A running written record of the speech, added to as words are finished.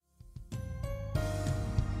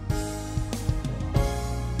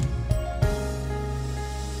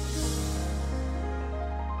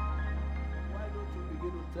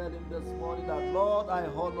him this morning that, Lord, I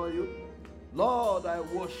honor you. Lord, I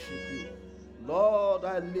worship you. Lord,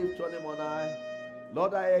 I lift your name on high.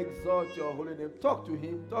 Lord, I exalt your holy name. Talk to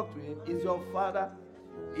him. Talk to him. He's your Father.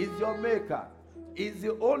 He's your Maker. He's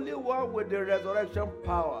the only one with the resurrection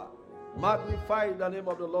power. Magnify the name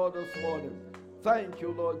of the Lord this morning. Thank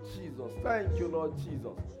you, Lord Jesus. Thank you, Lord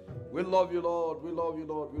Jesus. We love you, Lord. We love you,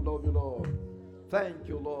 Lord. We love you, Lord. Thank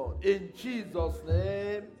you, Lord. In Jesus'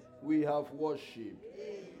 name, we have worshipped.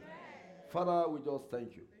 Amen. Father, we just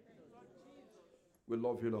thank you. We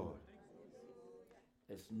love you, Lord.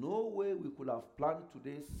 There's no way we could have planned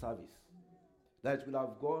today's service that it will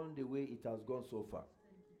have gone the way it has gone so far.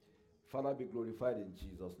 Father, be glorified in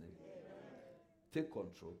Jesus' name. Amen. Take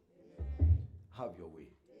control. Amen. Have your way.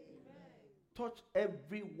 Amen. Touch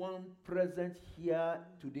everyone present here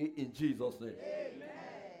today in Jesus' name. Amen.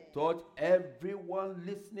 Touch everyone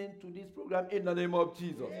listening to this program in the name of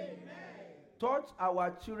Jesus. Amen. Touch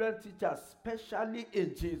our children teachers, especially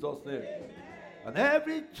in Jesus' name. Amen. And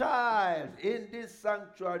every child in this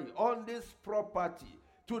sanctuary, on this property,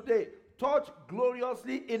 today, touch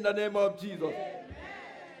gloriously in the name of Jesus. Amen.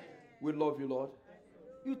 We love you, Lord.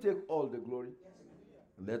 You take all the glory.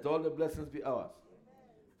 And let all the blessings be ours.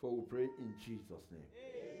 For we pray in Jesus' name.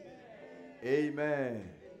 Amen. Amen.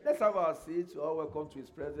 Let's have our seats. You are welcome to his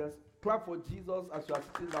presence. Clap for Jesus as you are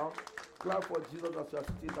sitting down. Clap for Jesus as you are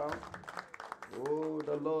sitting down. Oh,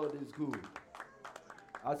 the Lord is good.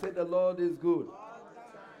 I say the Lord is good.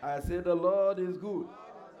 I say the Lord is good.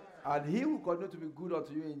 And he will continue to be good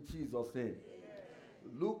unto you in Jesus' name.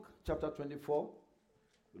 Luke chapter 24.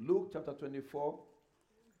 Luke chapter 24.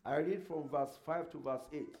 I read from verse 5 to verse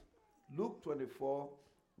 8. Luke 24,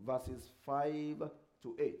 verses 5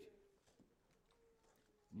 to 8.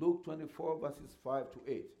 Luke 24, verses 5 to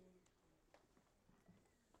 8.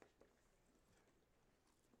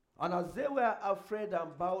 And as they were afraid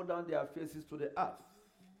and bowed down their faces to the earth,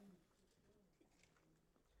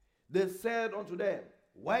 they said unto them,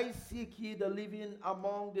 Why seek ye the living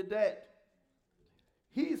among the dead?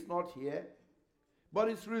 He is not here, but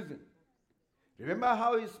is risen. Remember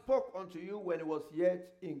how he spoke unto you when he was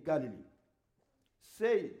yet in Galilee,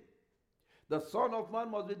 saying, The Son of Man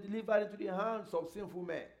must be delivered into the hands of sinful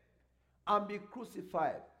men, and be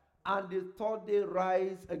crucified, and the third day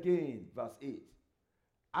rise again. Verse 8.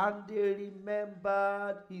 And they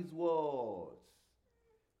remembered his words.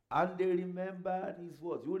 And they remembered his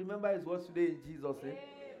words. You will remember his words today in Jesus' name. Amen.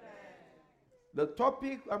 The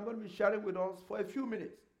topic I'm going to be sharing with us for a few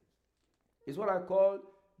minutes is what I call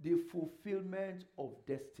the fulfillment of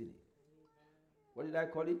destiny. What did I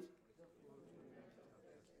call it?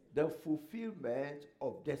 The fulfillment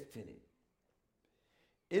of destiny.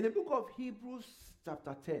 In the book of Hebrews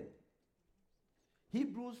chapter 10,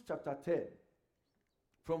 Hebrews chapter 10,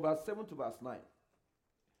 from verse 7 to verse 9.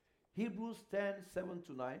 Hebrews 10, 7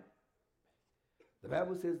 to 9. The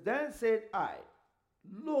Bible says, Then said I,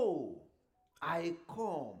 Lo, I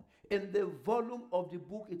come. In the volume of the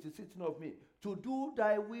book it is written of me, to do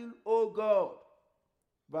thy will, O God.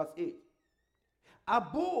 Verse 8.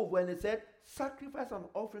 Above, when it said, Sacrifice and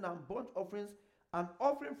offering and burnt offerings, and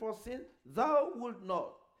offering for sin, thou wilt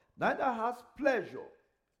not, neither hast pleasure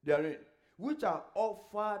therein, which are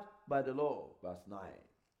offered by the Lord. Verse 9.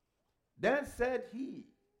 Then said he,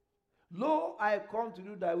 Lo, I come to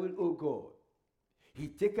do thy will, O God. He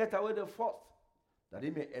taketh away the first, that he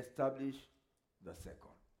may establish the second.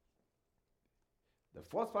 The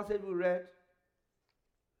first passage we read,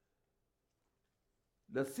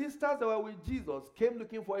 the sisters that were with Jesus came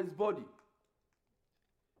looking for his body.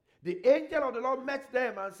 The angel of the Lord met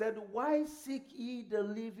them and said, Why seek ye the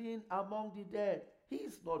living among the dead? He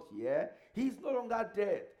is not here. He is no longer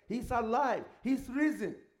dead. He is alive. He is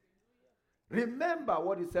risen. Remember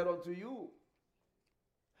what he said unto you.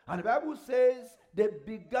 And the Bible says they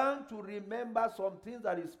began to remember some things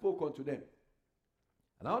that he spoke unto them.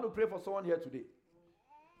 And I want to pray for someone here today.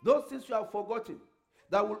 Those things you have forgotten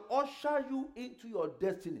that will usher you into your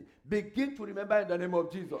destiny, begin to remember in the name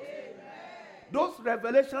of Jesus. Amen. Those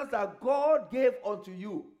revelations that God gave unto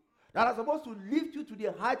you that are supposed to lift you to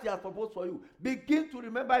the height he has proposed for you, begin to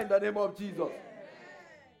remember in the name of Jesus. Amen.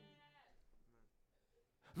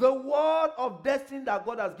 The word of destiny that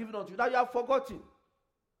God has given unto you that you have forgotten.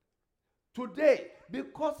 Today,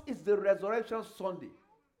 because it's the resurrection Sunday,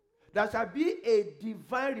 there shall be a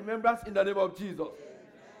divine remembrance in the name of Jesus. Amen.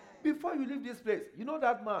 Before you leave this place, you know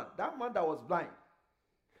that man that was blind,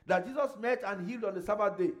 that Jesus met and healed on the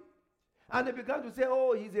Sabbath day. And they began to say,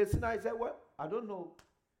 oh, he's a sinner. He said, well, I don't know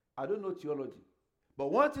theology.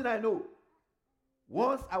 But one thing I know,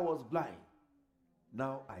 once I was blind,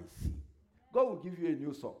 now I see. God will give you a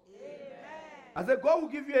new song. Amen. I said, God will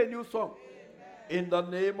give you a new song. In the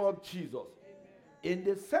name of Jesus. In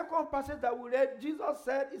the second passage that we read, Jesus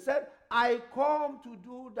said, he said, I come to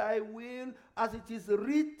do thy will as it is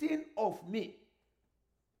written of me.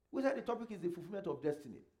 We said the topic is the fulfillment of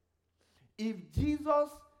destiny. If Jesus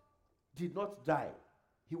did not die,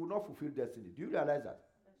 he would not fulfill destiny. Do you realize that?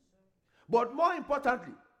 But more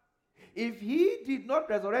importantly, if he did not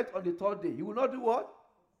resurrect on the third day, he will not do what?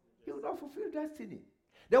 He will not fulfill destiny.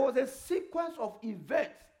 There was a sequence of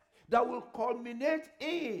events that will culminate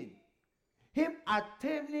in him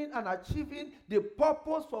attaining and achieving the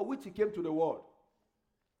purpose for which he came to the world.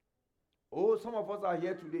 Oh, some of us are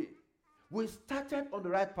here today. We started on the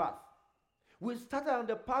right path. We started on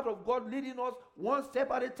the path of God leading us one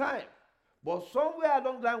step at a time. But somewhere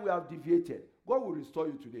along the line we have deviated. God will restore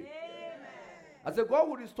you today. Amen. I said, God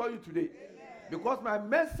will restore you today. Amen. Because my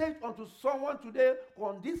message unto someone today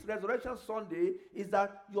on this Resurrection Sunday is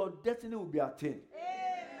that your destiny will be attained.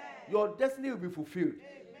 Amen. Your destiny will be fulfilled. Amen.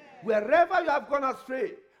 Wherever you have gone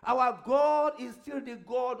astray, our God is still the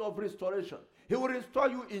God of restoration. He will restore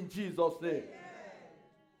you in Jesus' name. Amen.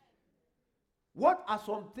 What are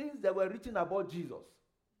some things that were written about Jesus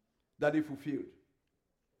that he fulfilled?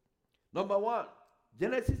 Number one,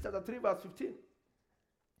 Genesis chapter 3 verse 15.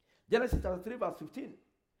 Genesis chapter 3 verse 15.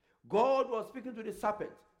 God was speaking to the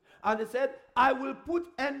serpent, and he said, I will put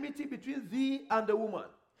enmity between thee and the woman,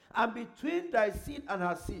 and between thy seed and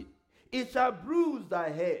her seed. It shall bruise thy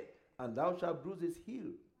head, and thou shalt bruise his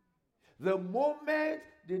heel. The moment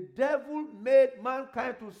the devil made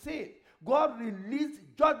mankind to sin, God released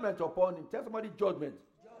judgment upon him. Tell somebody judgment.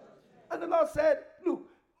 And the Lord said, look,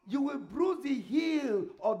 you will bruise the heel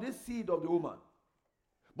of this seed of the woman,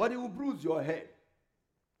 but it will bruise your head.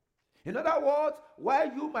 In other words,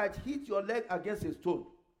 while you might hit your leg against a stone,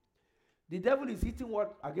 the devil is hitting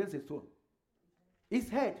what against a stone? His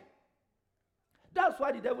head. That's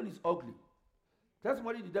why the devil is ugly. Tell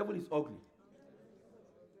somebody the devil is ugly.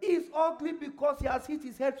 He's ugly because he has hit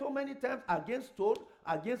his head so many times against stone,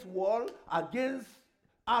 against wall, against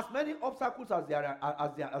as many obstacles as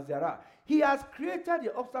there are. He has created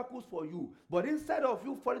the obstacles for you, but instead of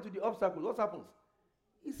you falling to the obstacles, what happens?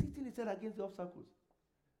 He's hitting his head against the obstacles.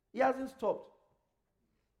 He hasn't stopped.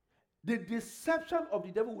 The deception of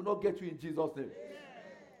the devil will not get you in Jesus' name. Amen.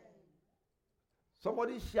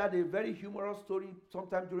 Somebody shared a very humorous story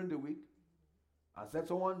sometime during the week and said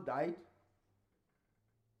someone died.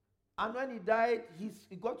 And when he died,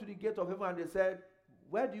 he got to the gate of heaven and they said,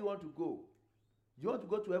 where do you want to go? Do you want to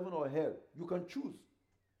go to heaven or hell? You can choose.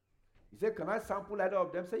 He said, can I sample either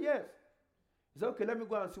of them? Say yes. He said, okay, let me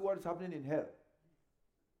go and see what is happening in hell.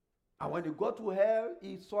 And when he got to hell,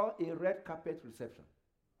 he saw a red carpet reception.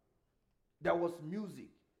 There was music.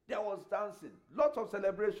 There was dancing. Lots of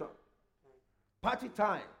celebration. Party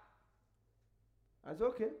time. I said,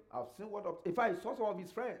 okay, I've seen what... In fact, I saw some of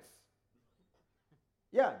his friends.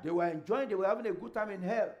 Yeah, they were enjoying, they were having a good time in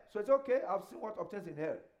hell. So it's okay, I've seen what obtains in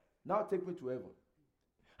hell. Now take me to heaven.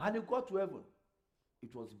 And he got to heaven.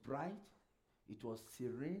 It was bright, it was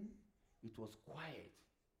serene, it was quiet.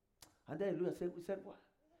 And then he said, what?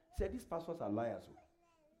 He said, these pastors are liars.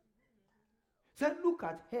 He said, look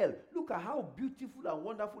at hell. Look at how beautiful and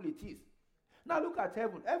wonderful it is. Now look at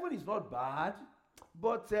heaven. Heaven is not bad,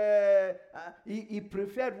 but he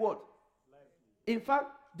preferred what? In fact,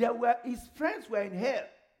 his friends were in hell,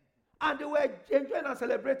 and they were enjoying and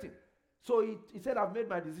celebrating. So he said, I've made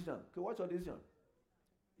my decision. Okay, what's your decision?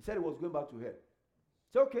 He said he was going back to hell.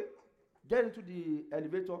 He said, okay, get into the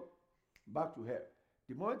elevator, back to hell.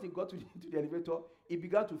 The moment he got into the elevator, he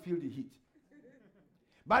began to feel the heat.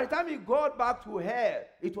 By the time he got back to hell,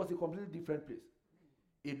 it was a completely different place.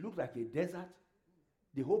 It looked like a desert.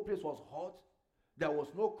 The whole place was hot. There was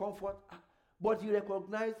no comfort. But he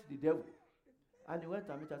recognized the devil. And he went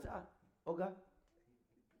and met and said, Oga,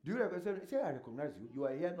 do you recognize? He said, I recognize you. You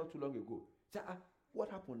were here not too long ago. He said,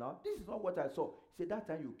 what happened now? This is not what I saw. He said, that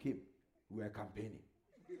time you came, we were campaigning.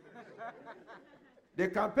 The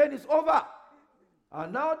campaign is over.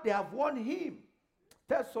 And now they have won him.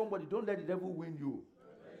 Tell somebody, don't let the devil win you.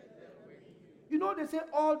 You know, they say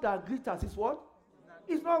all that glitters is what?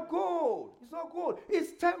 It's not gold. It's not gold.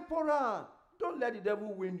 It's temporal. Don't let the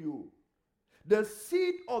devil win you. The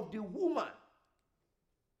seed of the woman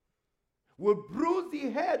will bruise the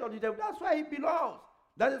head of the devil. That's where he belongs.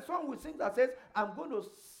 There's a song we sing that says, I'm going to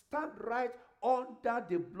stand right under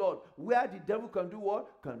the blood, where the devil can do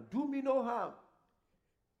what? Can do me no harm.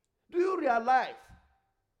 Do you realize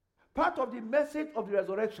part of the message of the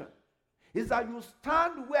resurrection is that you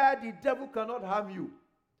stand where the devil cannot harm you?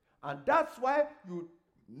 And that's why you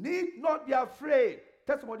need not be afraid.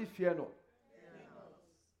 Tell somebody, fear not.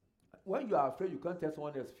 when you are afraid, you can't tell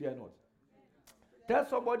someone else, fear not. Tell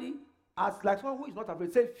somebody, as like someone who is not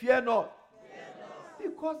afraid, say, fear not. Fear not.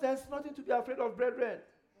 Because there's nothing to be afraid of, brethren.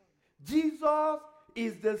 Jesus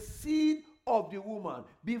is the seed of the woman.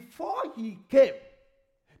 Before he came,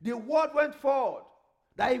 the word went forward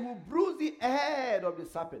that he will bruise the head of the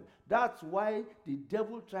serpent. That's why the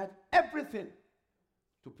devil tried everything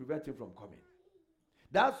to prevent him from coming.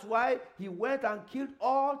 That's why he went and killed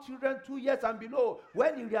all children 2 years and below.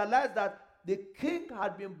 When he realized that the king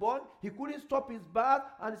had been born, he couldn't stop his birth,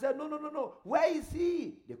 and he said, no, where is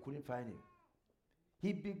he? They couldn't find him.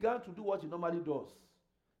 He began to do what he normally does,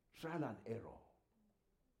 trial and error.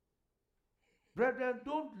 Brethren,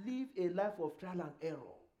 don't live a life of trial and error.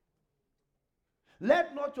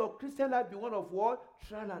 Let not your Christian life be one of what?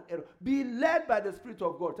 Trial and error. Be led by the Spirit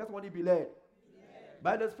of God. Tell somebody, be led.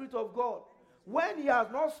 By the Spirit of God. When he has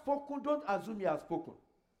not spoken, don't assume he has spoken.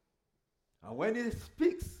 And when he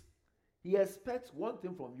speaks, he expects one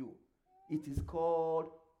thing from you. It is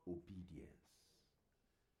called obedience.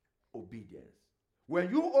 Obedience.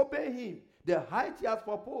 When you obey him, the height he has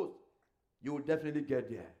proposed, you will definitely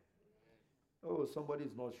get there. Oh, somebody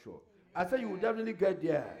is not sure. I said you will definitely get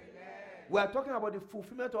there. We are talking about the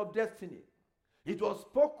fulfillment of destiny. It was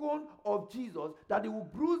spoken of Jesus that he will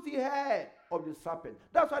bruise the head of the serpent.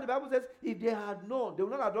 That's why the Bible says, if they had known, they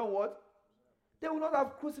would not have done what? They would not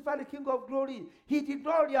have crucified the King of Glory. He did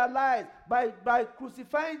not realize by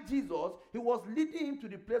crucifying Jesus, he was leading him to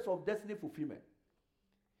the place of destiny fulfillment.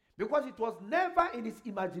 Because it was never in his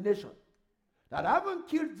imagination that having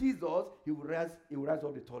killed Jesus, he will rise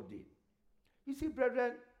up the third day. You see,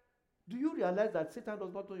 brethren, do you realize that Satan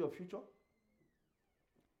does not know your future?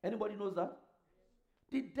 Anybody knows that?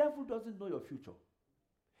 The devil doesn't know your future.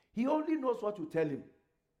 He only knows what you tell him.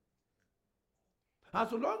 And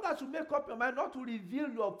so long as you make up your mind not to reveal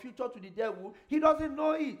your future to the devil, he doesn't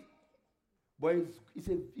know it. But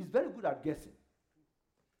he's very good at guessing.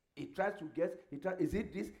 He tries to guess. Is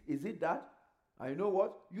it this? Is it that? And you know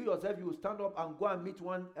what? You yourself, you will stand up and go and meet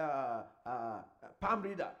one palm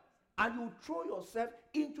reader. And you throw yourself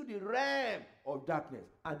into the realm of darkness.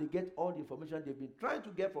 And they get all the information they've been trying to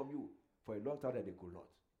get from you for a long time that they could not.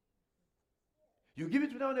 You give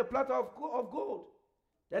it to them on a platter of gold.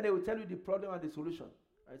 Then they will tell you the problem and the solution.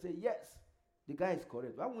 I say, yes, the guy is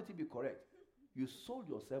correct. Why won't he be correct? You sold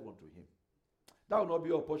yourself unto him. That will not be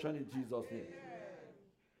your portion in Jesus' name.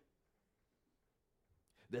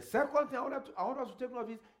 The second thing I want us to take note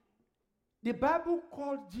of is the Bible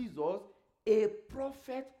called Jesus a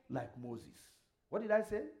prophet like Moses. What did I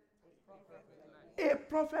say? A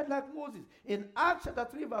prophet like Moses. In Acts chapter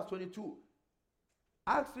 3 verse 22.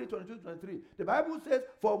 Acts 3, 22, 23. The Bible says,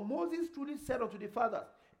 for Moses truly said unto the fathers,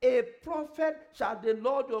 a prophet shall the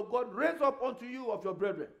Lord your God raise up unto you of your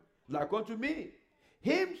brethren, like unto me.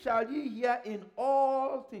 Him shall ye hear in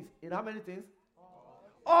all things. In how many things?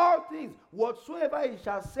 All things. Whatsoever he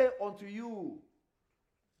shall say unto you.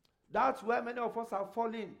 That's where many of us are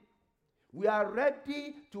falling. We are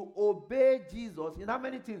ready to obey Jesus in how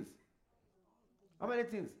many things? How many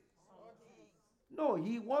things? No,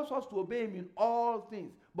 he wants us to obey him in all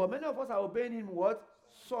things. But many of us are obeying him what?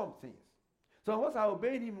 Some things. Some of us are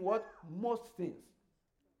obeying him what? Most things.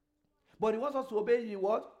 But he wants us to obey him in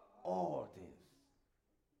what? All things.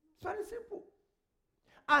 It's very simple.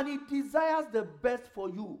 And he desires the best for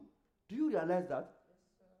you. Do you realize that?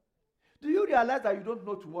 Do you realize that you don't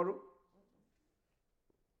know tomorrow?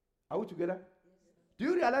 Are we together? Do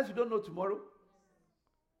you realize you don't know tomorrow?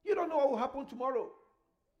 You don't know what will happen tomorrow.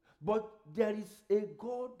 But there is a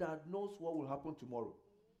God that knows what will happen tomorrow.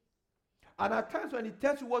 And at times when he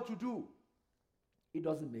tells you what to do, it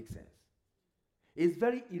doesn't make sense. It's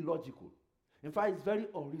very illogical. In fact, it's very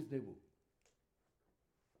unreasonable.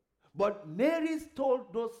 But Mary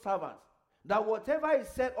told those servants that whatever is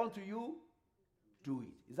said unto you, do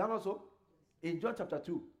it. Is that not so? In John chapter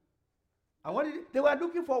 2. And what they were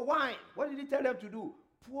looking for wine. What did he tell them to do?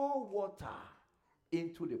 Pour water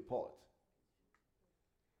into the pot.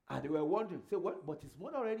 And they were wondering, say, what? But his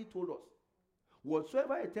mother already told us.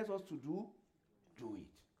 Whatsoever he tells us to do, do it.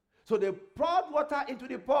 So they poured water into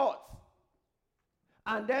the pot.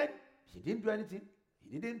 And then he didn't do anything.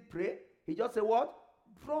 He didn't pray. He just said, what?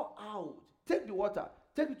 Draw out. Take the water.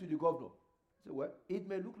 Take it to the governor. Say, well, it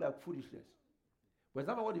may look like foolishness. But is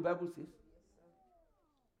that not what the Bible says?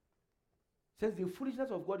 It says the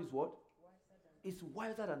foolishness of God is what? It's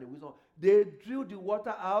wiser than the wisdom. They drew the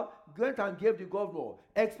water out, went and gave the governor,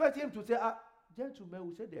 expecting him to say, gentlemen,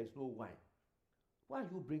 we said there is no wine. Why are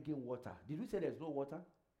you bringing water? Did we say there is no water?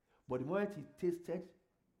 But the moment he tasted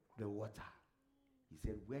the water, he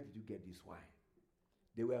said, where did you get this wine?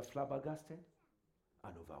 They were flabbergasted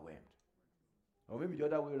and overwhelmed. Or maybe the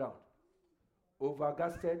other way around.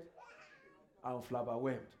 Overgasted and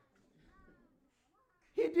flabberwhelmed.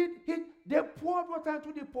 They poured water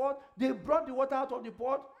into the pot. They brought the water out of the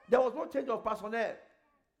pot. There was no change of personnel.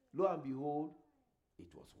 Lo and behold,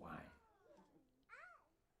 it was wine.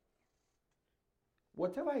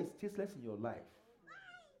 Whatever is tasteless in your life,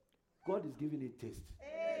 God is giving it taste.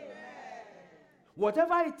 Amen.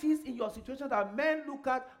 Whatever it is in your situation that men look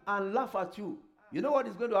at and laugh at you, you know what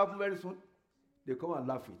is going to happen very soon? They come and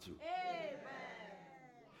laugh with you. Amen.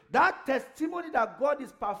 That testimony that God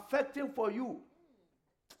is perfecting for you,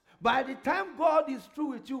 by the time God is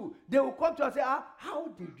through with you, they will come to you and say, how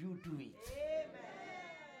did you do it? Amen.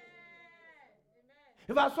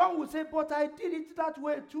 In fact, some will say, but I did it that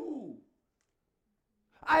way too.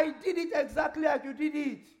 I did it exactly like you did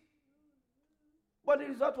it. But the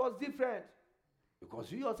result was different.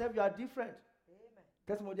 Because you yourself, you are different.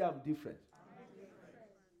 Tell somebody, I'm different.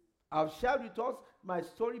 I've shared with us my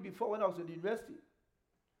story before when I was in the university.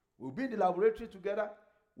 We'll be in the laboratory together.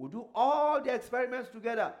 We'll do all the experiments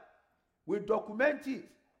together. We document it.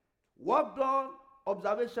 Work done,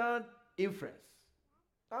 observation, inference.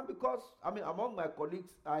 And because, among my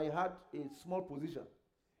colleagues, I had a small position.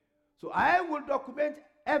 So I will document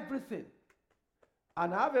everything.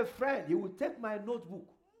 And I have a friend, he will take my notebook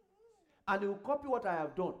and he will copy what I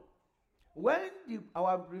have done. When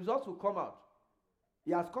our results will come out,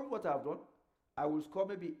 he has copied what I have done. I will score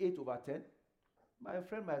maybe 8 over 10. My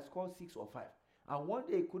friend might score 6 or 5. And one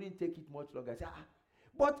day he couldn't take it much longer. I said,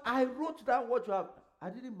 but I wrote down what you have. I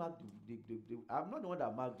didn't mark I'm not the one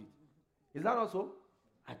that marked it. Is that not so?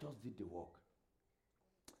 I just did the work.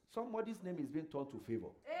 Somebody's name is being turned to favor.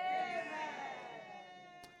 Amen.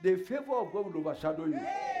 The favor of God will overshadow you.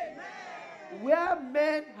 Amen. Where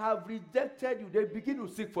men have rejected you, they begin to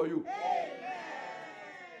seek for you. Amen.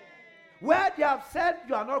 Where they have said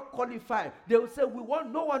you are not qualified, they will say, we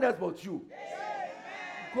want no one else but you. Amen.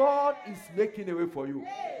 God is making a way for you.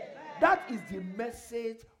 Amen. That is the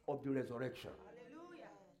message of the resurrection. Hallelujah.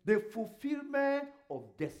 The fulfillment of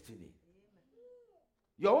destiny. Amen.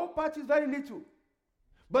 Your own part is very little.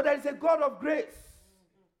 But there is a God of grace.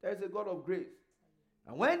 There is a God of grace.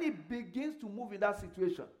 And when he begins to move in that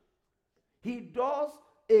situation, he does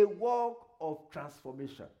a work of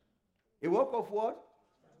transformation. A work of what?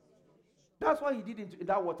 That's what he did in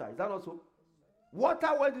that water. Is that not so? Water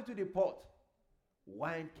went into the pot.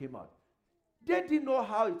 Wine came out. They didn't know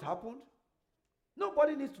how it happened.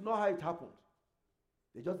 Nobody needs to know how it happened.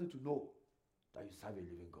 They just need to know that you serve a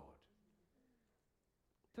living God.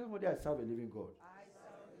 Tell somebody, I serve a living God.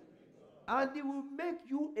 And he will make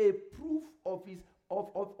you a proof of his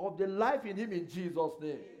of the life in him in Jesus'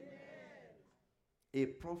 name. Amen. A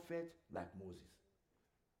prophet like Moses.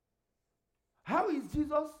 How is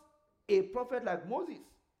Jesus a prophet like Moses?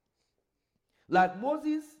 Like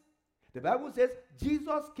Moses, the Bible says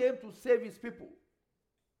Jesus came to save his people.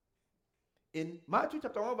 In Matthew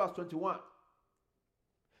chapter 1 verse 21,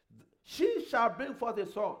 she shall bring forth a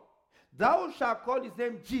son. Thou shalt call his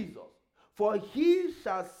name Jesus, for he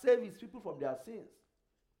shall save his people from their sins.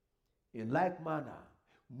 In like manner,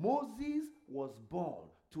 Moses was born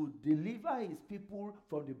to deliver his people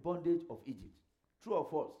from the bondage of Egypt. True or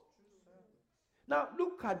false? Now,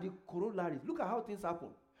 look at the corollaries. Look at how things happen.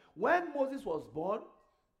 When Moses was born,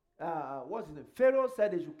 what's his name? Pharaoh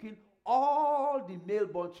said they should kill all the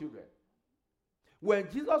male-born children.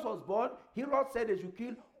 When Jesus was born, Herod said they should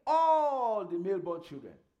kill all the male-born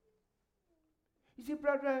children. You see,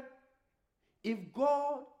 brethren, if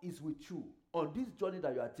God is with you on this journey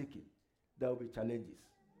that you are taking, there will be challenges.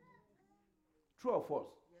 True or false?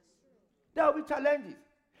 Yes, there will be challenges.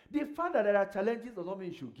 The fact that there are challenges does not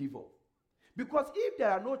mean you should give up. Because if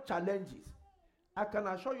there are no challenges, I can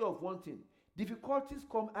assure you of one thing. Difficulties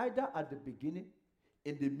come either at the beginning,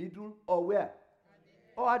 in the middle, or where?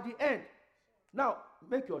 Or at the end. Now,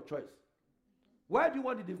 make your choice. Why do you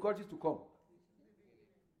want the difficulties to come?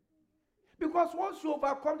 Because once you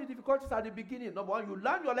overcome the difficulties at the beginning, number one, you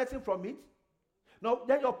learn your lesson from it. Now,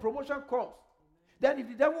 then your promotion comes. Then if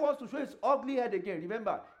the devil wants to show his ugly head again,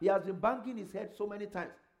 remember, he has been banging his head so many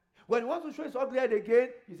times. When he wants to show his ugly head again,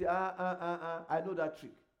 he says, I know that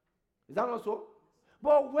trick. Is that not so?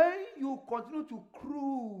 But when you continue to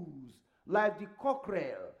cruise like the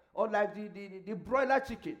cockerel or like the broiler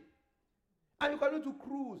chicken, and you continue to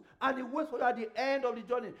cruise, and it waits for you at the end of the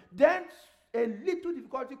journey, then a little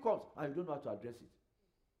difficulty comes, and you don't know how to address it.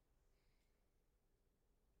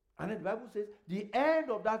 And then the Bible says, the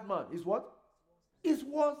end of that man is what? Is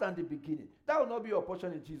worse than the beginning. That will not be your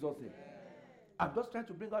portion in Jesus' name. I'm just trying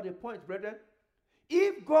to bring out a point, brethren.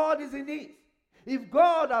 If God is in it, If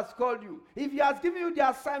God has called you, if He has given you the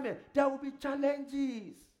assignment, there will be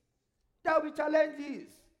challenges. There will be challenges.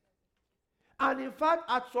 And in fact,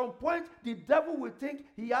 at some point, the devil will think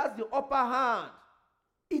he has the upper hand.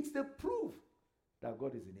 It's the proof that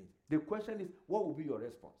God is in it. The question is, what will be your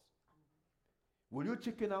response? Will you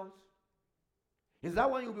chicken out? Is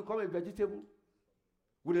that when you become a vegetable?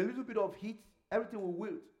 With a little bit of heat, everything will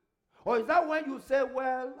wilt? Or is that when you say,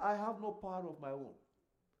 well, I have no power of my own?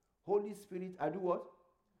 Holy Spirit, I do what?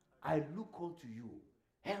 I look unto you.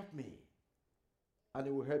 Help me. And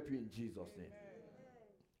it will help you in Jesus' name.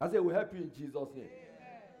 I say, it will help you in Jesus' name.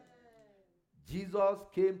 Jesus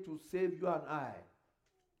came to save you and I.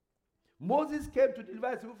 Moses came to deliver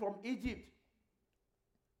his people from Egypt.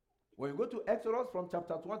 When you go to Exodus from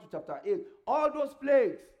chapter 1 to chapter 8, all those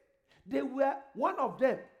plagues, they were, one of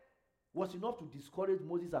them was enough to discourage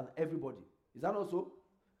Moses and everybody. Is that not so?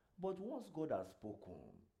 But once God has spoken,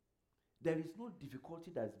 there is no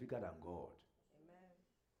difficulty that is bigger than God. Amen.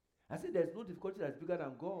 I said there is no difficulty that is bigger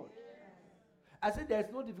than God. Amen. I said there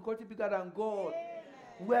is no difficulty bigger than God.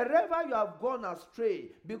 Amen. Wherever you have gone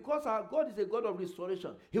astray, because our God is a God of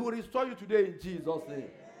restoration, He will restore you today in Jesus' name.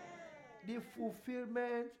 Amen. The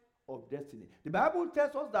fulfillment of destiny. The Bible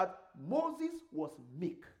tells us that Moses was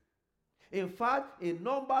meek. In fact, in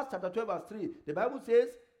Numbers chapter 12 verse 3, the Bible says,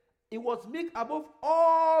 he was meek above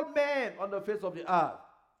all men on the face of the earth.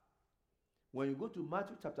 When you go to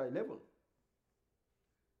Matthew chapter 11,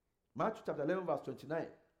 Matthew chapter 11 verse 29,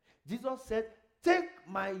 Jesus said, take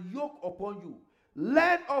my yoke upon you,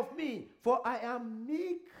 learn of me, for I am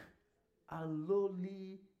meek and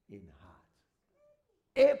lowly in heart.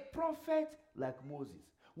 A prophet like Moses.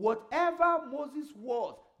 Whatever Moses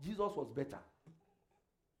was, Jesus was better.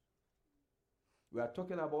 We are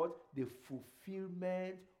talking about the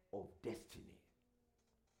fulfillment of destiny.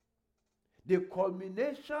 The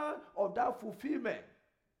culmination of that fulfillment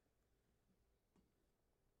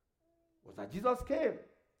was that Jesus came.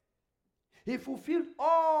 He fulfilled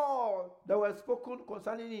all that was spoken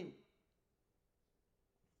concerning him.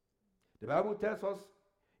 The Bible tells us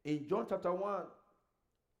in John chapter 1,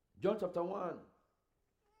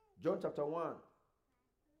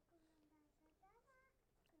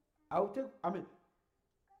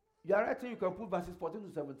 you are writing, you can put verses 14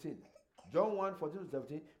 to 17. John 1, 14 to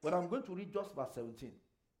 17. But I'm going to read just verse 17.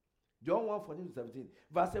 John 1, 14 to 17.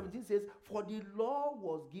 Verse 17 says, for the law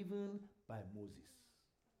was given by Moses.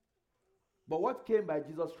 But what came by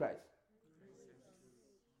Jesus Christ?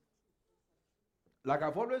 Like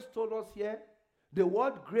I've always told us here, the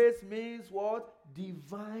word grace means what?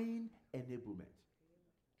 Divine enablement.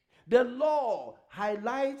 The law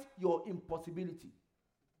highlights your impossibility.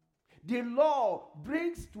 The law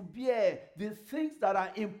brings to bear the things that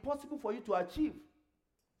are impossible for you to achieve.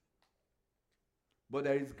 But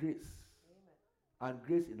there is grace. Amen. And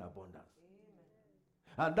grace in abundance.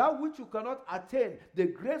 Amen. And that which you cannot attain, the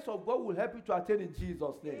grace of God will help you to attain in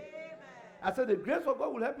Jesus' name. Amen. I said the grace of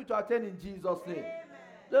God will help you to attain in Jesus' name. Amen.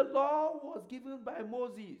 The law was given by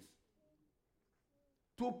Moses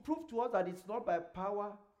to prove to us that it's not by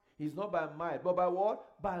power, it's not by might, but by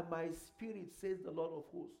what? By my spirit, says the Lord of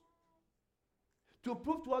hosts. To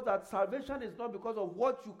prove to us that salvation is not because of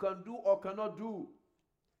what you can do or cannot do,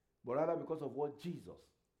 but rather because of what Jesus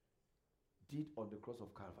did on the cross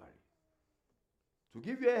of Calvary. To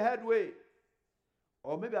give you a headway,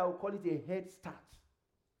 or maybe I will call it a head start.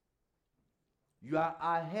 You are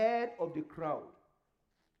ahead of the crowd.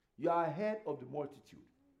 You are ahead of the multitude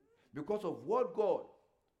because of what God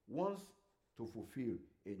wants to fulfill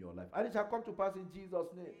in your life. And it shall come to pass in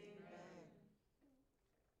Jesus' name.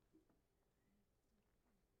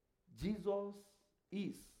 Jesus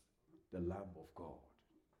is the Lamb of God.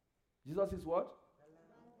 Jesus is what?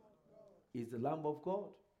 Is the Lamb of God.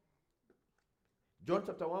 John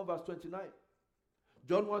chapter 1 verse 29.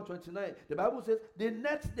 John 1:29. The Bible says, the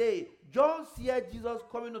next day, John saw Jesus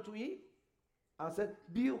coming unto him and said,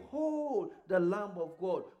 behold the Lamb of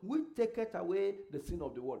God, which taketh away the sin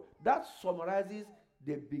of the world. That summarizes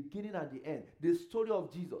the beginning and the end. The story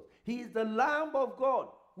of Jesus. He is the Lamb of God,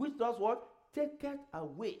 which does what? Taketh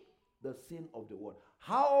away the sin of the world.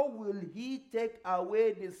 How will he take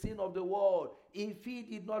away the sin of the world if he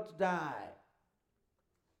did not die?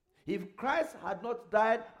 If Christ had not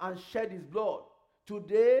died and shed his blood,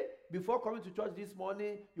 today, before coming to church this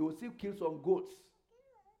morning, you will still kill some goats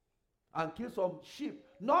and kill some sheep.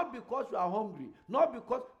 Not because you are hungry, not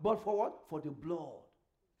because, but for what? For the blood.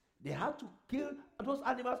 They had to kill those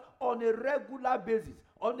animals on a regular basis,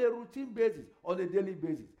 on a routine basis, on a daily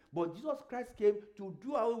basis. But Jesus Christ came to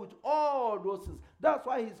do away with all those things. That's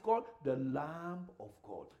why he's called the Lamb of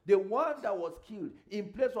God. The one that was killed in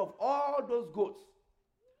place of all those goats,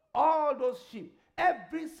 all those sheep,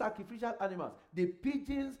 every sacrificial animals, the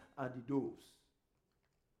pigeons and the doves.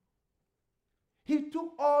 He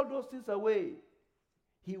took all those things away.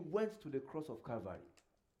 He went to the cross of Calvary.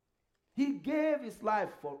 He gave his life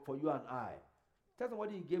for you and I. Tell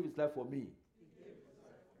somebody he gave his life for me.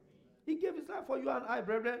 He gave his life for you and I,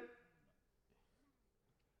 brethren.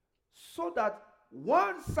 So that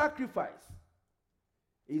one sacrifice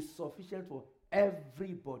is sufficient for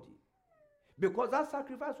everybody. Because that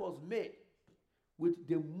sacrifice was made with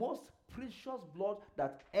the most precious blood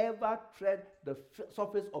that ever tread the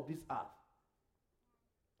surface of this earth.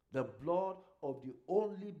 The blood of the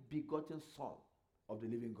only begotten Son of the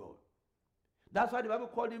living God. That's why the Bible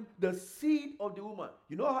called him the seed of the woman.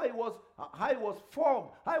 You know how he was formed,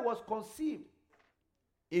 how he was conceived.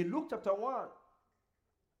 In Luke chapter 1,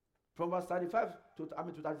 from verse 35 to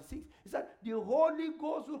 36, he said, the Holy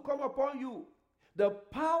Ghost will come upon you. The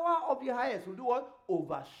power of the highest will do what?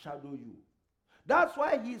 Overshadow you. That's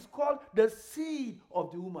why he is called the seed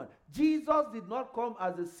of the woman. Jesus did not come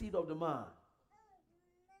as the seed of the man.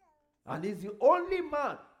 And he's the only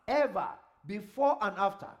man ever, before and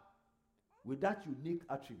after, with that unique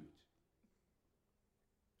attribute.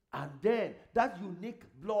 And then that unique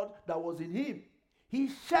blood that was in him, he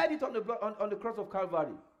shed it on the cross of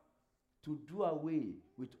Calvary to do away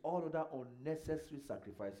with all other unnecessary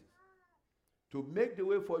sacrifices, to make the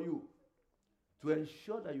way for you, to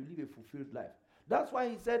ensure that you live a fulfilled life. That's why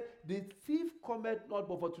he said, the thief cometh not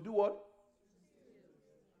but for to do what?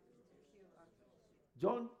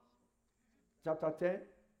 John chapter 10,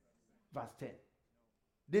 verse 10.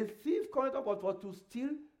 The thief cometh not but for to steal,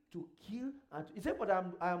 to kill, and he said, but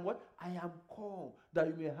I am what? I am come that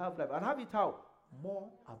you may have life. And have it how? More,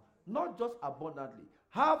 not just abundantly.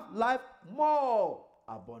 Have life more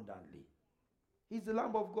abundantly. He's the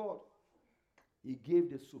Lamb of God. He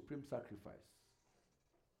gave the supreme sacrifice.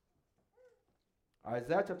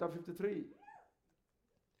 Isaiah chapter 53.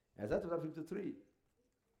 Isaiah chapter 53.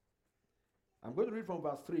 I'm going to read from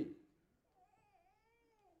verse 3.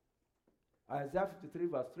 Isaiah 53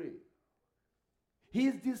 verse 3. He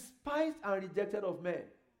is despised and rejected of men,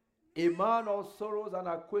 a man of sorrows and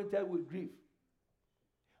acquainted with grief.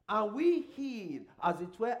 And we hid, as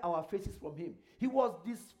it were, our faces from him. He was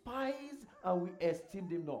despised and we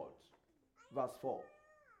esteemed him not. Verse 4.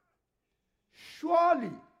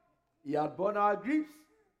 Surely he had borne our griefs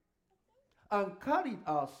and carried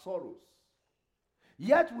our sorrows.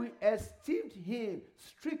 Yet we esteemed him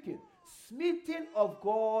stricken, smitten of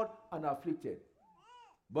God, and afflicted.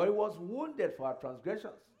 But he was wounded for our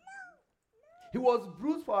transgressions. He was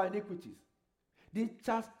bruised for our iniquities. The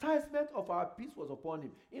chastisement of our peace was upon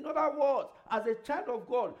him. In other words, as a child of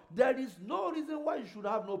God, there is no reason why you should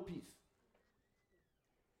have no peace.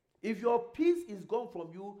 If your peace is gone from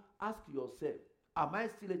you, ask yourself, am I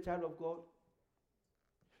still a child of God?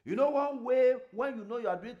 You know, one way when you know you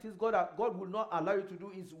are doing things God will not allow you to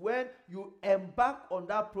do is when you embark on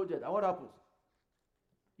that project. And what happens?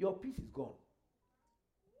 Your peace is gone.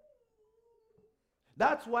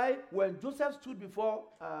 That's why when Joseph stood before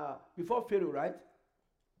Pharaoh, right?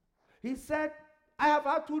 He said, I have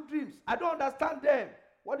had two dreams. I don't understand them.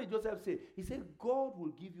 What did Joseph say? He said, God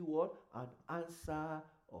will give you what? An answer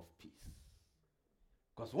of peace.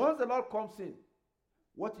 Because once the Lord comes in,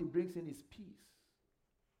 what he brings in is peace.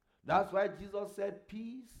 That's why Jesus said,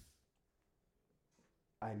 peace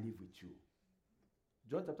I live with you.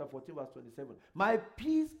 John chapter 14 verse 27. My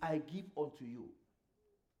peace I give unto you.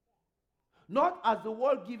 Not as the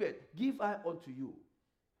world giveth, give I unto you.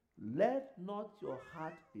 Let not your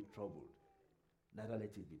heart be troubled, neither let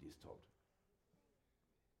it be disturbed.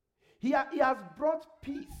 He has brought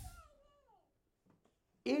peace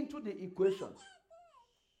into the equation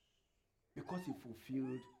because he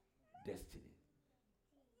fulfilled destiny.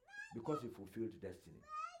 Because he fulfilled destiny.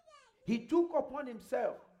 He took upon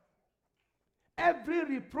himself every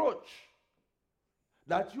reproach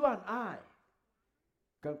that you and I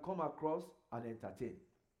can come across and entertain.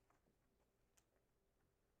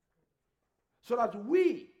 So that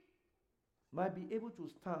we might be able to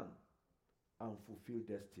stand and fulfill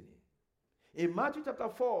destiny. In Matthew chapter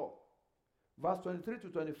 4, verse 23 to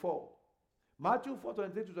 24, Matthew 4,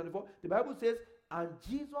 23 to 24, the Bible says, and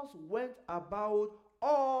Jesus went about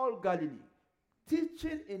all Galilee,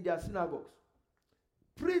 teaching in their synagogues,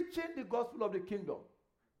 preaching the gospel of the kingdom,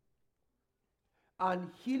 and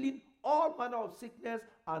healing all manner of sickness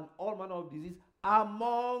and all manner of disease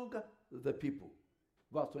among the people.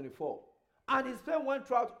 Verse 24. And his fame went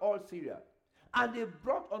throughout all Syria, And they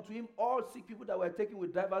brought unto him all sick people that were taken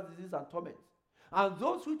with divers diseases and torments, and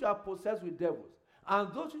those which were possessed with devils,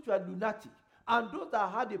 and those which were lunatic, and those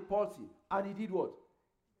that had a palsy. And he did what?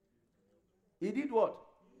 He did what?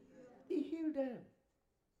 He healed them.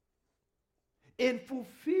 In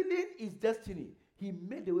fulfilling his destiny, he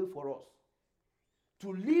made a way for us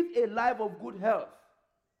to live a life of good health.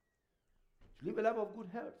 To live a life of good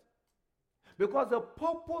health. Because the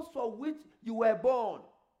purpose for which you were born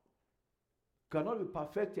cannot be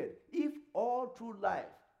perfected if all through life,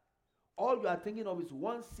 all you are thinking of is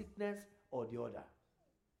one sickness or the other.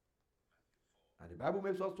 And the Bible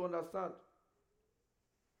makes us to understand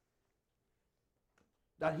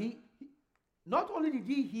that he not only did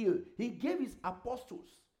he heal, he gave his apostles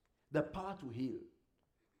the power to heal.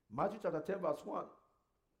 Matthew chapter 10 verse 1.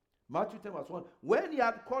 Matthew 10 verse 1. When he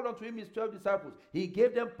had called unto him his 12 disciples, he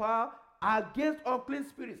gave them power against unclean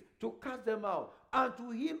spirits to cast them out and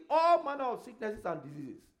to heal all manner of sicknesses and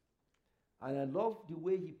diseases. And I love the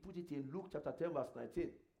way he put it in Luke chapter 10 verse 19.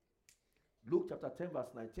 Luke chapter 10 verse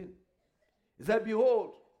 19. He said,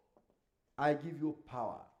 behold, I give you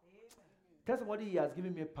power. Tell somebody, he has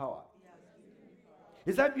given me power.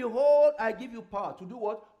 He said, behold, I give you power. To do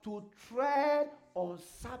what? To tread on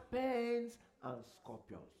serpents and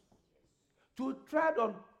scorpions. To tread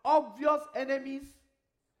on obvious enemies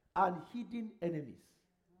and hidden enemies.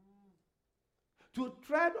 To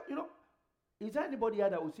tread, is there anybody here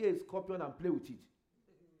that will see a scorpion and play with it?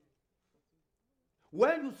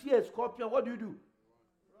 When you see a scorpion, what do?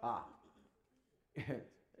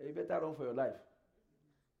 You better run for your life.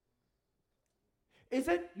 He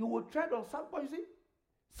said, you will tread on serpents. You see,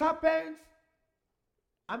 serpents,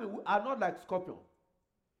 are not like scorpions.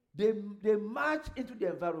 They march into the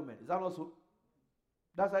environment. Is that not so?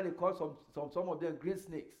 That's why they call some of them green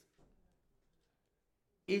snakes.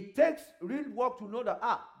 It takes real work to know that,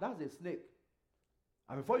 that's a snake.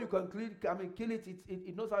 And before you can kill it,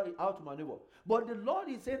 it knows how to maneuver. But the Lord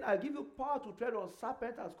is saying, I give you power to tread on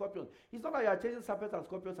serpents and scorpions. It's not like you are chasing serpents and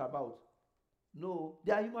scorpions about. No,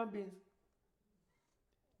 they are human beings.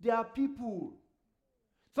 They are people.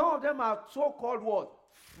 Some of them are so-called what?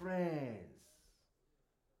 Friends.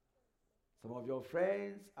 Some of your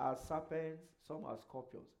friends are serpents, some are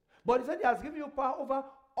scorpions. But he said he has given you power over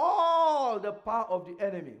all the power of the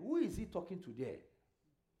enemy. Who is he talking to there?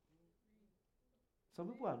 Some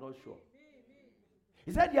people are not sure.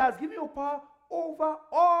 He said he has given you power over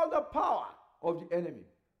all the power of the enemy.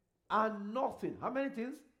 And nothing. How many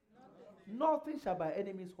things? Nothing shall by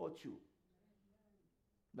enemies hurt you.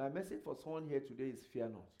 My message for someone here today is fear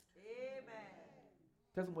not. Amen.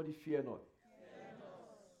 Tell somebody, fear not. Fear not.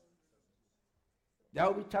 There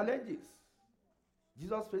will be challenges.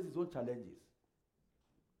 Jesus faced his own challenges.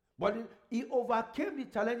 But he overcame the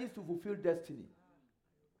challenges to fulfill destiny.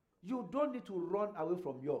 You don't need to run away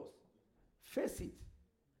from yours. Face it.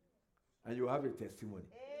 And you have a testimony.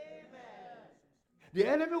 Amen. The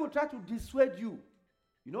enemy will try to dissuade you.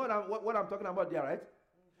 You know what I'm talking about there, right?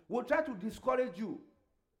 Will try to discourage you.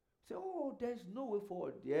 Say, there's no way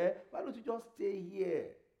forward there. Why don't you just stay here?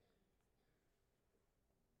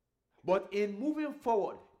 But in moving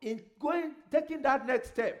forward, in taking that next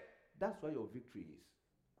step, that's where your victory is.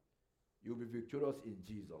 You'll be victorious in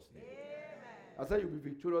Jesus' name. Amen. I said you'll be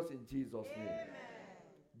victorious in Jesus' name.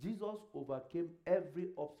 Jesus overcame every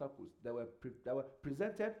obstacle that were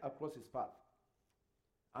presented across his path.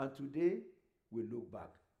 And today, we look back.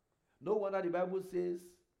 No wonder the Bible says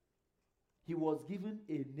he was given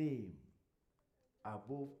a name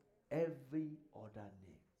above every other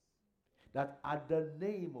name. That at the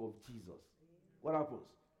name of Jesus, what happens?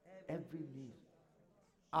 Every knee.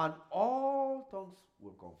 And all tongues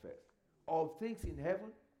will confess. Of things in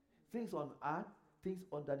heaven, things on earth, things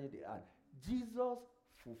underneath the earth. Jesus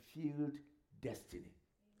fulfilled destiny.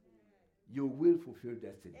 You will fulfill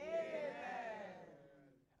destiny. Amen.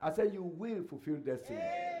 I said you will fulfill destiny.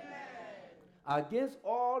 Amen. Against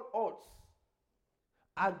all odds,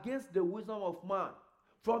 against the wisdom of man,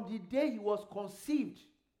 from the day he was conceived,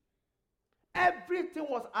 everything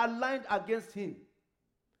was aligned against him.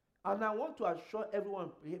 And I want to assure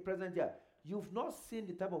everyone present here, you've not seen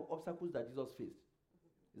the type of obstacles that Jesus faced.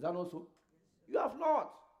 Is that not so? You have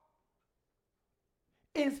not.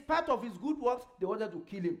 In spite of his good works, they wanted to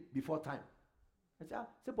kill him before time. I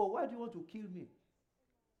said, but why do you want to kill me?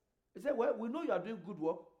 He said, well, we know you are doing good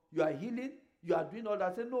work. You are healing. You are doing all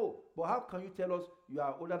that. I said, no. But how can you tell us you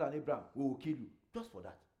are older than Abraham? We will kill you. Just for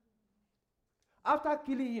that. After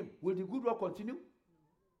killing him, will the good work continue?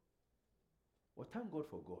 Well, thank God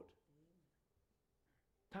for God.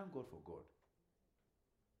 Thank God for God.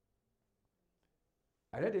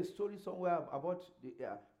 I read a story somewhere about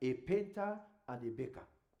a painter and a baker.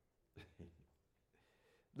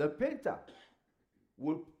 The painter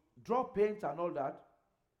will draw paint and all that,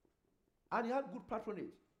 and he had good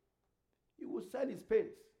patronage. He will sell his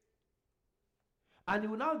paints. And he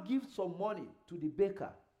will now give some money to the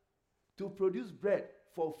baker to produce bread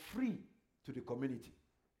for free to the community.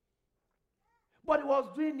 But he was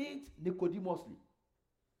doing it Nicodemously.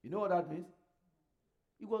 You know what that means?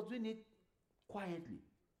 He was doing it quietly.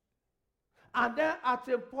 And then at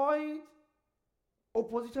a point,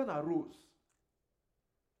 opposition arose.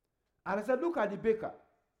 And I said, look at the baker.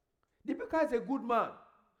 The baker is a good man.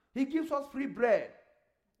 He gives us free bread.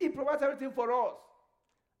 He provides everything for us.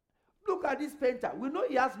 Look at this painter. We know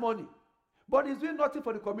he has money, but he's doing nothing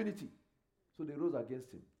for the community. So they rose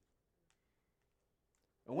against him.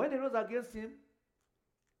 And when they rose against him,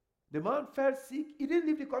 the man fell sick. He didn't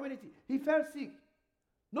leave the community. He fell sick.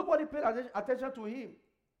 Nobody paid attention to him.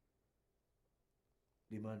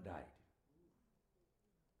 The man died.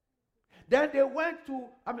 Then they went to,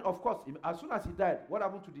 of course, as soon as he died, what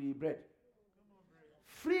happened to the bread?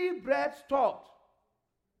 Free bread stopped.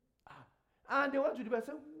 And they went to the bread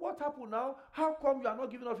and said, what happened now? How come you are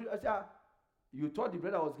not giving us free? I said, you thought the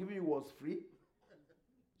bread I was giving you was free?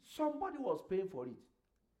 Somebody was paying for it.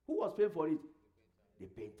 Who was paying for it? The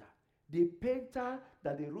painter. The painter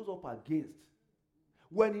that they rose up against.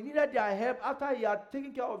 When he needed their help, after he had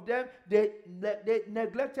taken care of them, they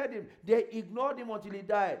neglected him. They ignored him until he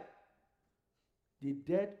died. The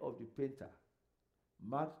death of the painter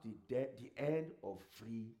marked the end of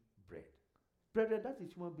free bread. Brethren, that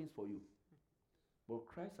is human beings for you. But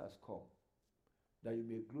Christ has come that you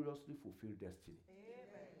may gloriously fulfill destiny.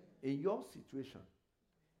 Amen. In your situation,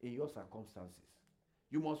 in your circumstances,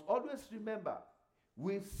 you must always remember,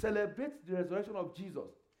 we celebrate the resurrection of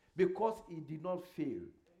Jesus because he did not fail.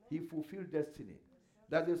 He fulfilled destiny.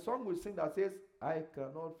 There's a song we sing that says, I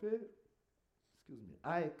cannot fail. Excuse me.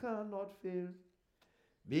 I cannot fail.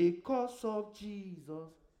 Because of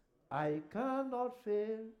Jesus, I cannot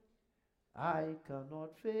fail. I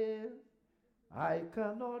cannot fail. I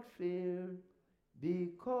cannot fail.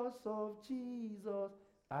 Because of Jesus,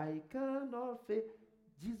 I cannot fail.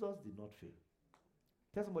 Jesus did not fail.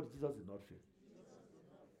 Tell somebody, Jesus did not fail.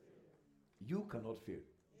 You cannot fail.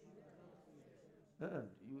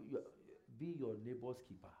 You be your neighbor's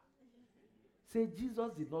keeper. Say,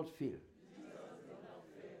 Jesus did not fail.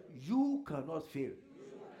 You cannot fail.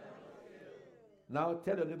 Now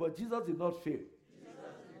tell your neighbor, Jesus did not fail.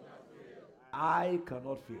 I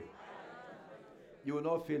cannot fail. You will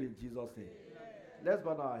not fail in Jesus' name. Let's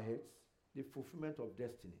bow our heads. The fulfillment of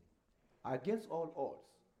destiny. Against all odds,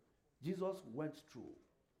 Jesus went through.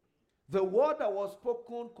 The word that was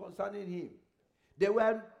spoken concerning him, there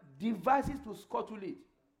were devices to scuttle it.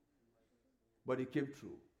 But it came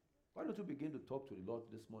true. Why don't you begin to talk to the Lord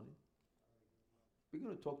this morning? Begin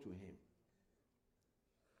to talk to him.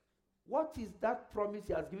 What is that promise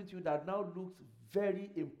he has given to you that now looks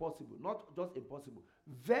very impossible? Not just impossible,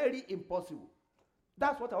 very impossible.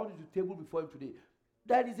 That's what I want you to table before him today.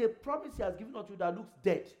 There is a promise he has given unto you that looks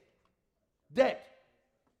dead. Dead.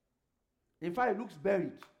 In fact, it looks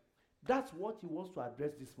buried. That's what he wants to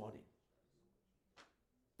address this morning.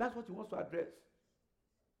 That's what he wants to address.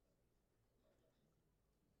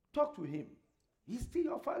 Talk to him. He's still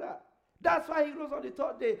your father. That's why he rose on the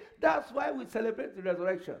third day. That's why we celebrate the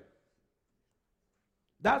resurrection.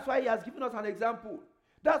 That's why he has given us an example.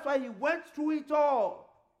 That's why he went through it all.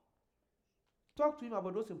 Talk to him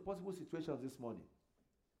about those impossible situations this morning.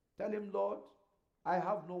 Tell him, Lord, I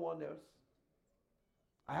have no one else.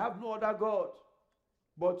 I have no other God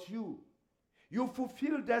but you. You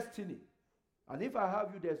fulfill destiny. And if I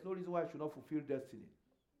have you, there's no reason why I should not fulfill destiny.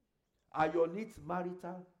 Are your needs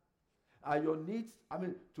marital? Are your needs,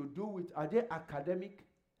 to do with, are they academic?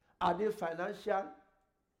 Are they financial?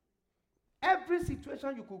 Every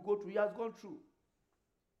situation you could go through, he has gone through.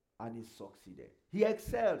 And he succeeded. He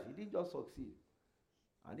excelled. He didn't just succeed.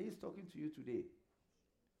 And he's talking to you today.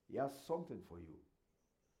 He has something for you.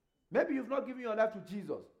 Maybe you've not given your life to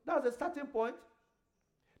Jesus. That's a starting point.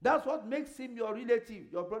 That's what makes him your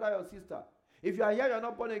relative, your brother, your sister. If you are here, you are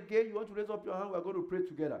not born again, you want to raise up your hand, we are going to pray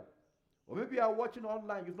together. Or maybe you are watching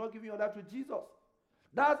online, you've not given your life to Jesus.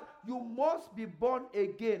 You must be born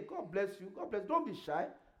again. God bless you. God bless. Don't be shy.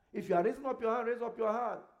 If you are raising up your hand, raise up your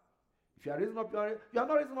hand. If you are raising up your hand, you are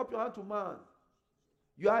not raising up your hand to man.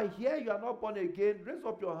 You are here, you are not born again, raise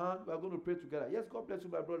up your hand, we are going to pray together. Yes, God bless you,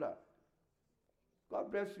 my brother.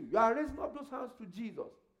 God bless you. You are raising up those hands to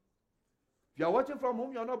Jesus. If you are watching from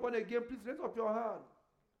home, you are not born again, please raise up your hand.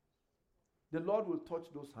 The Lord will touch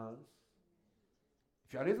those hands.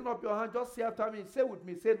 If you are raising up your hand, just say after me, say with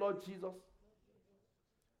me, say, Lord Jesus,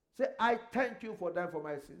 Say, I thank you for dying for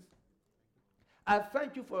my sins. I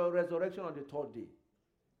thank you for your resurrection on the third day.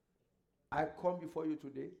 I come before you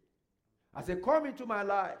today. I say, come into my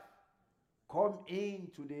life. Come in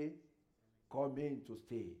today. Come in to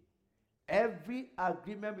stay. Every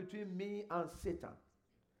agreement between me and Satan,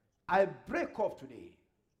 I break off today.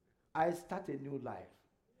 I start a new life.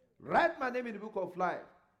 Write my name in the book of life.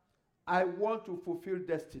 I want to fulfill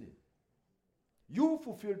destiny. You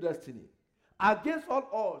fulfill destiny. Against all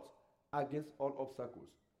odds, against all obstacles.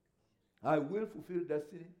 I will fulfill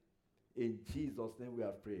destiny. In Jesus' name we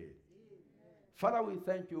have prayed. Amen. Father, we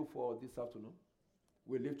thank you for this afternoon.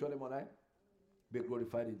 We lift your name on high. Be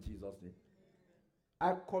glorified in Jesus' name.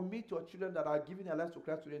 I commit your children that are giving their lives to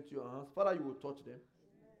Christ today into your hands. Father, you will touch them.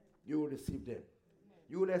 You will receive them.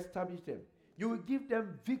 You will establish them. You will give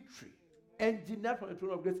them victory engineered from the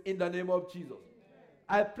throne of grace in the name of Jesus.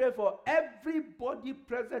 I pray for everybody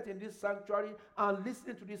present in this sanctuary and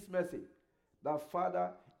listening to this message, that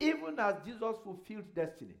Father, even as Jesus fulfilled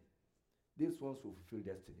destiny, these ones will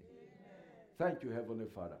fulfill destiny. Amen. Thank you, Heavenly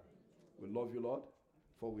Father. We love you, Lord,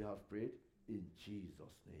 for we have prayed in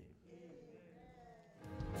Jesus' name. Amen.